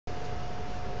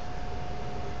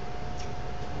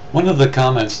One of the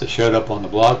comments that showed up on the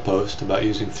blog post about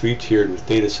using 3-tiered with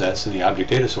datasets in the object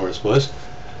data source was,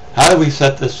 how do we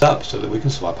set this up so that we can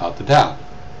swap out the DAL?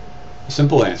 The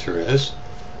simple answer is,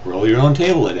 roll your own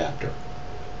table adapter.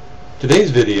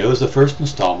 Today's video is the first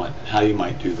installment in how you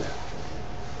might do that.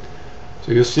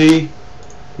 So you'll see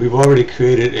we've already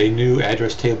created a new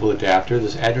address table adapter.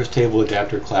 This address table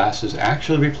adapter class is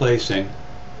actually replacing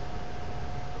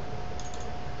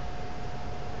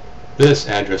this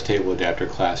address table adapter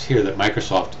class here that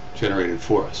Microsoft generated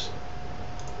for us.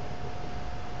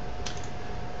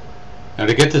 Now,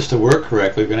 to get this to work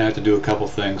correctly, we're going to have to do a couple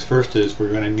things. First is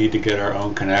we're going to need to get our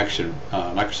own connection.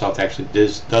 Microsoft actually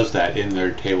does that in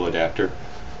their table adapter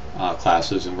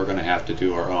classes, and we're going to have to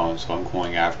do our own. So I'm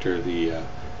going after the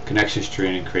connection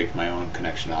string and create my own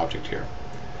connection object here.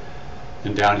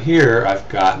 And down here I've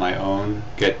got my own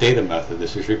getData method.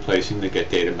 This is replacing the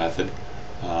getData method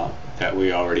that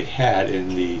we already had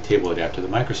in the table adapter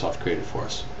that Microsoft created for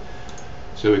us.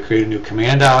 So we create a new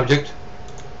command object,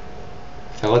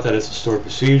 tell it that it's a stored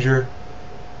procedure.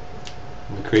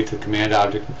 When we create the command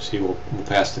object, we'll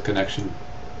pass the connection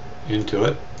into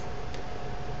it.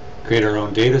 Create our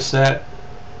own data set,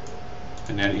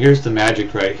 and then here's the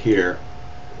magic right here.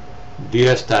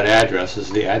 ds.address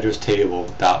is the address table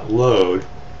 .load,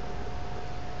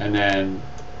 and then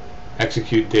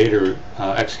execute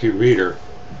reader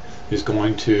is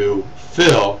going to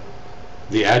fill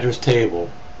the address table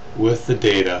with the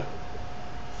data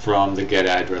from the get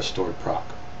address stored proc.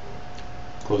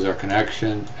 Close our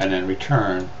connection and then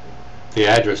return the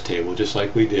address table just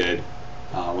like we did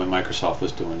when Microsoft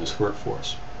was doing this work for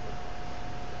us.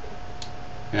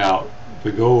 Now, if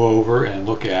we go over and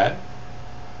look at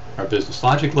our business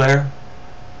logic layer,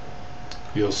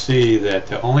 you'll see that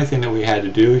the only thing that we had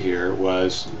to do here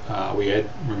was we had,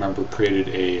 remember, created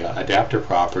a adapter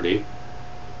property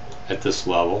at this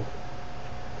level,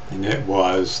 and it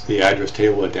was the address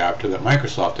table adapter that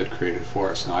Microsoft had created for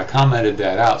us. Now, I commented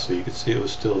that out so you could see it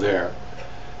was still there,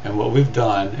 and what we've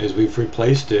done is we've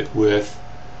replaced it with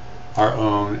our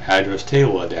own address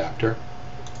table adapter,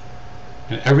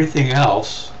 and everything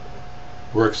else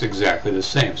works exactly the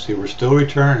same. See, we're still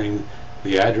returning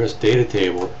the address data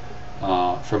table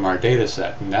from our data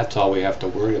set, and that's all we have to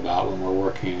worry about when we're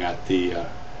working at the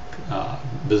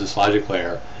business logic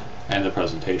layer and the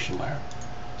presentation layer.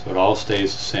 So it all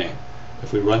stays the same.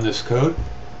 If we run this code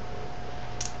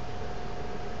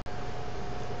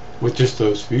with just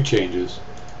those few changes,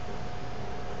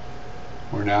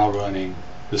 we're now running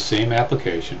the same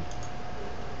application,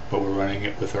 but we're running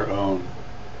it with our own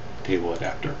table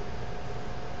adapter.